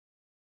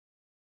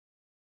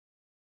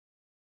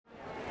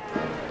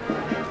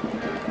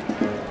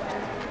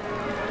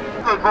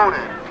Good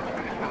morning.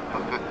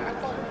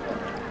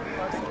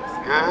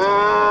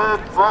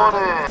 Good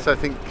morning. So I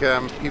think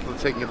people are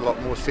taking it a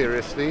lot more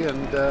seriously,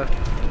 and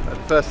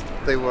at first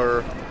they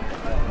were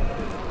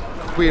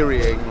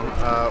querying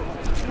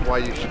why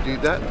you should do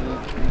that,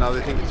 and now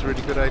they think it's a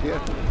really good idea.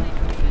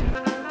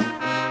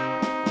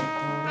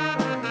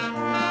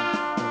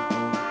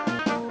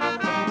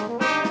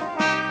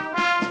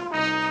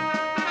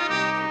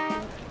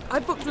 I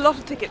booked a lot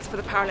of tickets for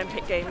the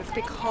Paralympic Games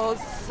because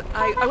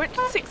I went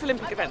to 6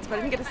 Olympic events, but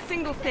I didn't get a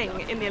single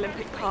thing in the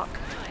Olympic Park,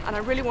 and I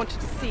really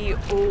wanted to see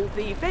all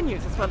the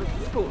venues as well as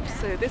the sport.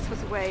 So this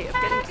was a way of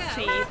getting to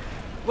see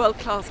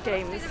world-class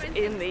games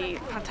in the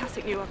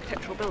fantastic new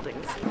architectural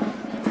buildings.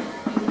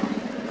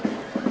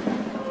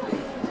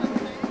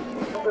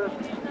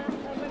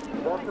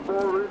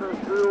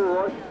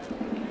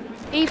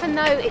 Even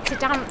though it's a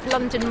damp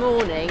London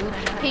morning,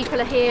 people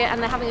are here and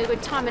they're having a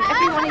good time, and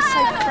everyone is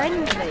so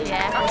friendly.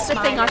 Yeah, that's the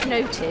thing I've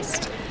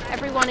noticed.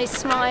 Everyone is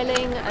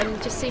smiling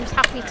and just seems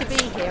happy to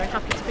be here and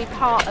happy to be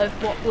part of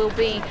what will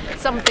be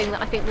something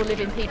that I think will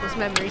live in people's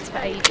memories for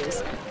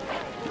ages.